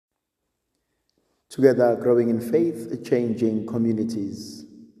Together, growing in faith, changing communities.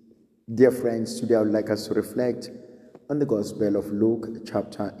 Dear friends, today I would like us to reflect on the Gospel of Luke,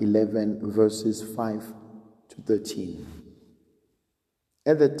 chapter 11, verses 5 to 13.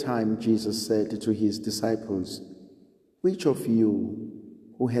 At that time, Jesus said to his disciples, "Which of you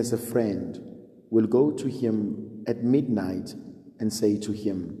who has a friend will go to him at midnight and say to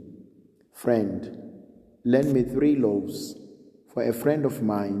him, 'Friend, lend me 3 loaves, for a friend of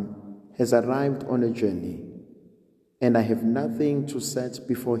mine has arrived on a journey, and I have nothing to set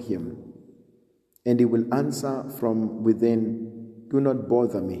before him.' And he will answer from within, 'Do not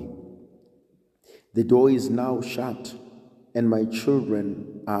bother me. The door is now shut, and my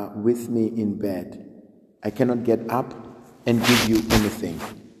children are with me in bed. I cannot get up and give you anything.'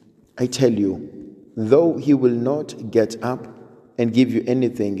 I tell you, though he will not get up and give you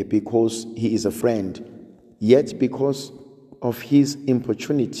anything because he is a friend, yet because of his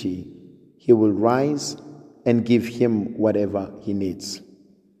importunity, he will rise and give him whatever he needs.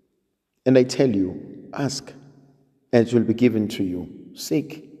 And I tell you, ask, and it will be given to you.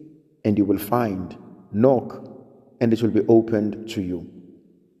 Seek, and you will find. Knock, and it will be opened to you.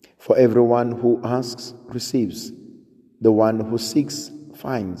 For everyone who asks receives. The one who seeks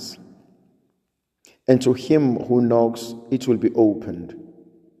finds. And to him who knocks it will be opened.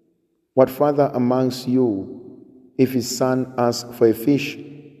 What father amongst you, if his son asks for a fish,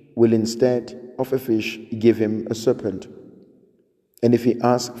 will instead of a fish give him a serpent? And if he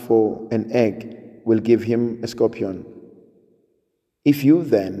asks for an egg, will give him a scorpion? If you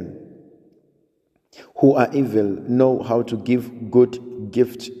then, who are evil, know how to give good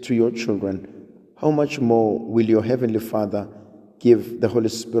gift to your children, how much more will your heavenly Father give the Holy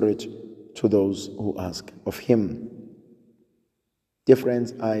Spirit to those who ask of him?" Dear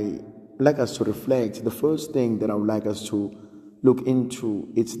friends, I like us to reflect. The first thing that I would like us to look into,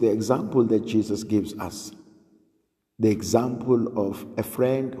 it's the example that Jesus gives us. The example of a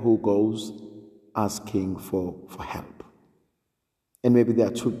friend who goes asking for help. And maybe there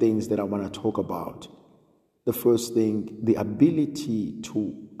are 2 things that I want to talk about. The first thing, the ability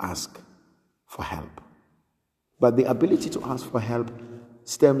to ask for help. But the ability to ask for help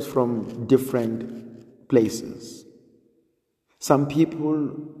stems from different places. Some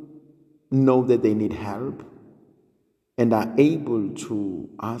people know that they need help and are able to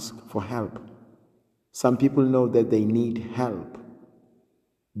ask for help. Some people know that they need help,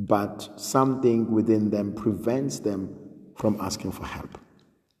 but something within them prevents them from asking for help.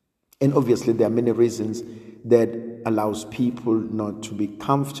 And obviously there are many reasons that allows people not to be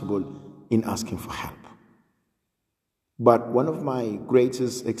comfortable in asking for help. But one of my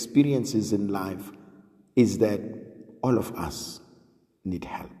greatest experiences in life is that all of us need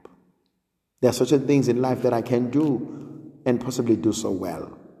help. There are certain things in life that I can do and possibly do so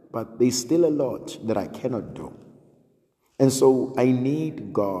well, but there's still a lot that I cannot do. And so I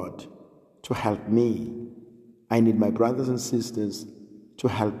need God to help me. I need my brothers and sisters to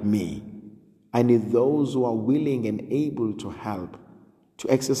help me. I need those who are willing and able to help,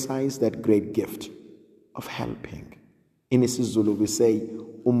 to exercise that great gift of helping. In isiZulu we say,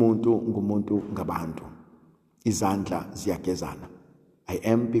 umuntu ngumuntu ngabantu. Izandla ziyagezana. I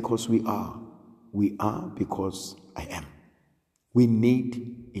am because we are. We are because I am. We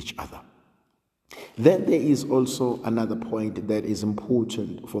need each other. Then there is also another point that is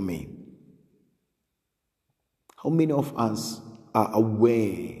important for me. How many of us are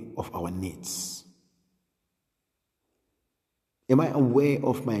aware of our needs? Am I aware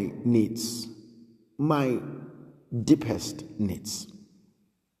of my needs? My deepest needs?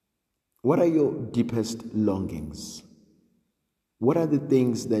 What are your deepest longings? What are the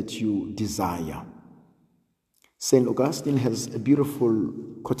things that you desire? St. Augustine has a beautiful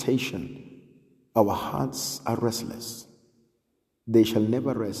quotation. Our hearts are restless. They shall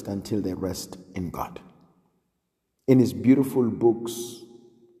never rest until they rest in God. In his beautiful books,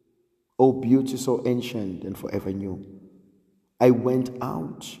 O Beauty So Ancient and Forever New, I went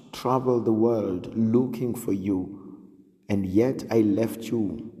out, traveled the world looking for you, and yet I left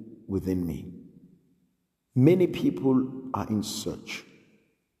you within me. Many people are in search.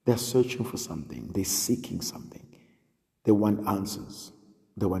 They're searching for something. They're seeking something. They want answers.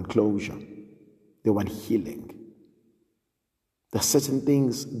 They want closure. They want healing. There are certain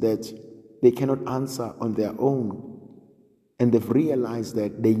things that they cannot answer on their own, and they've realized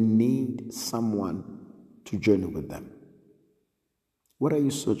that they need someone to journey with them. What are you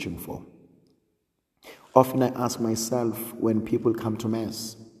searching for? Often I ask myself when people come to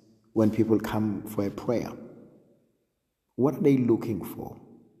Mass, when people come for a prayer, what are they looking for?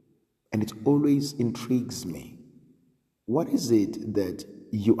 And it always intrigues me. What is it that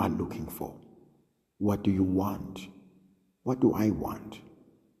you are looking for? What do you want? What do I want?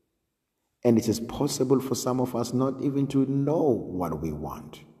 And it is possible for some of us not even to know what we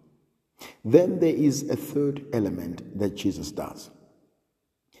want. Then there is a third element that Jesus does.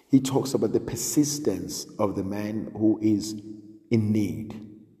 He talks about the persistence of the man who is in need.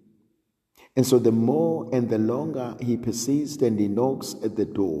 And so the more and the longer he persists and he knocks at the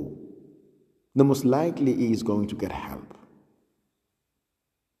door, the most likely he is going to get help.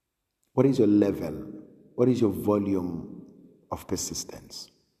 What is your level? What is your volume of persistence?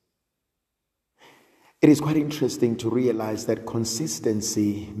 It is quite interesting to realize that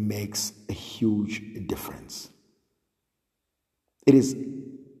consistency makes a huge difference. It is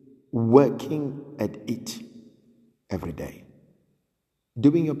working at it every day,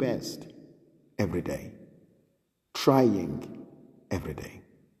 doing your best every day, trying every day.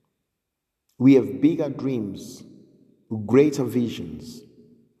 We have bigger dreams, greater visions,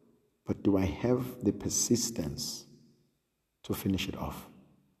 but do I have the persistence to finish it off?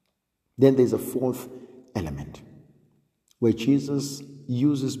 Then there's a fourth element where Jesus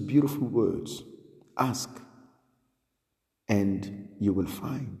uses beautiful words. Ask, and you will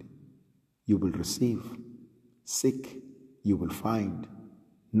find. You will receive. Seek, you will find.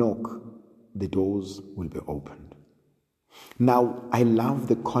 Knock, the doors will be opened. Now, I love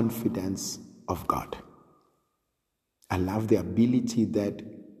the confidence of God. I love the ability that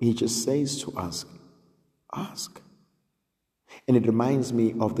He just says to us, ask. And it reminds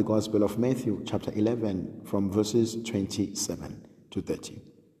me of the Gospel of Matthew, chapter 11, from verses 27 to 30.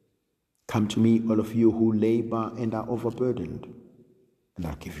 Come to me, all of you who labor and are overburdened, and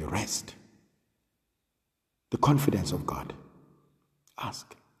I'll give you rest. The confidence of God.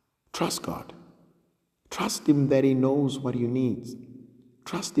 Ask. Trust God. Trust Him that He knows what you need.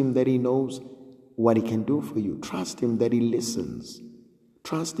 Trust Him that He knows what He can do for you. Trust Him that He listens.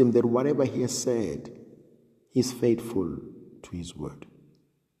 Trust Him that whatever He has said, He's faithful to His word.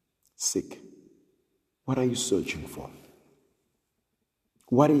 Seek. What are you searching for?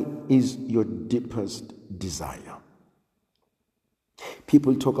 What is your deepest desire?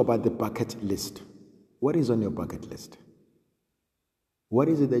 People talk about the bucket list. What is on your bucket list? What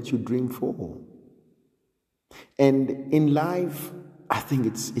is it that you dream for? And in life, I think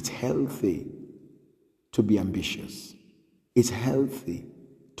it's healthy to be ambitious. It's healthy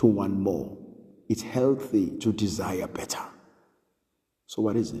to want more. It's healthy to desire better. So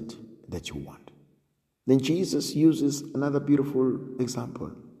what is it that you want? Then Jesus uses another beautiful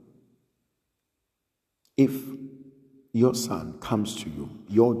example. If your son comes to you,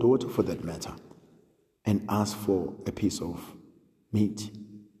 your daughter for that matter, and asks for a piece of meat,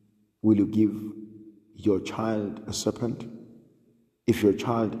 will you give your child a serpent? If your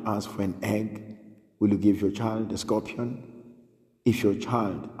child asks for an egg, will you give your child a scorpion? If your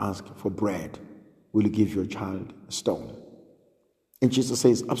child asks for bread, will you give your child a stone? And Jesus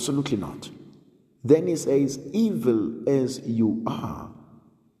says, absolutely not. Then He says, evil as you are,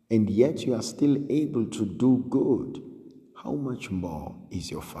 and yet you are still able to do good, how much more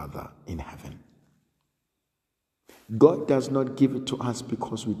is your Father in heaven? God does not give it to us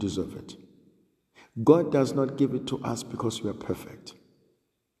because we deserve it. God does not give it to us because we are perfect.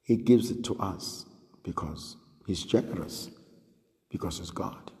 He gives it to us because He's generous, because He's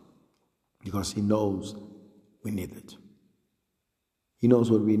God, because He knows we need it. He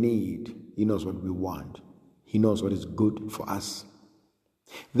knows what we need. He knows what we want. He knows what is good for us.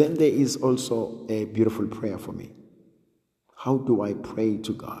 Then there is also a beautiful prayer for me. How do I pray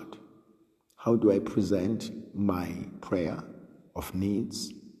to God? How do I present my prayer of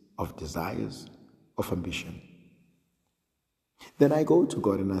needs, of desires, of ambition? Then I go to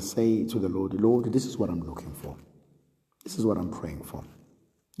God and I say to the Lord, Lord, this is what I'm looking for. This is what I'm praying for.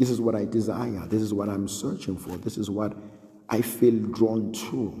 This is what I desire. This is what I'm searching for. This is what I feel drawn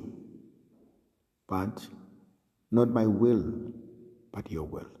to. But not my will, but your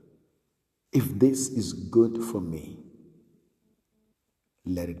will. If this is good for me,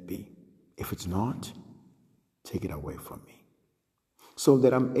 let it be. If it's not, take it away from me. So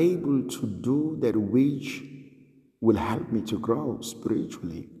that I'm able to do that which will help me to grow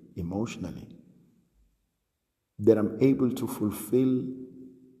spiritually, emotionally. That I'm able to fulfill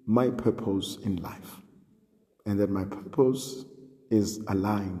my purpose in life. And that my purpose is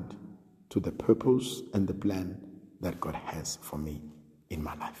aligned to the purpose and the plan that God has for me in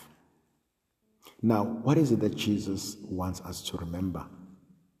my life. Now, what is it that Jesus wants us to remember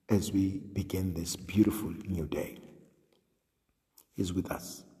as we begin this beautiful new day? He's with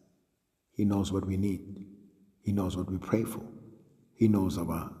us. He knows what we need. He knows what we pray for. He knows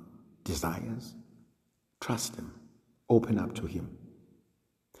our desires. Trust Him. Open up to Him.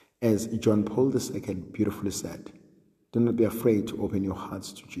 As John Paul II beautifully said, do not be afraid to open your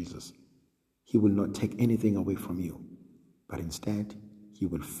hearts to Jesus. He will not take anything away from you, but instead, He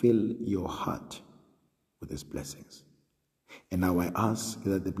will fill your heart with His blessings. And now I ask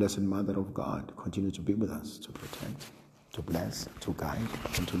that the Blessed Mother of God continue to be with us, to protect, to bless, to guide,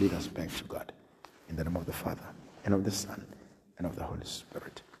 and to lead us back to God. In the name of the Father, and of the Son, and of the Holy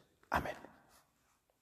Spirit. Amen.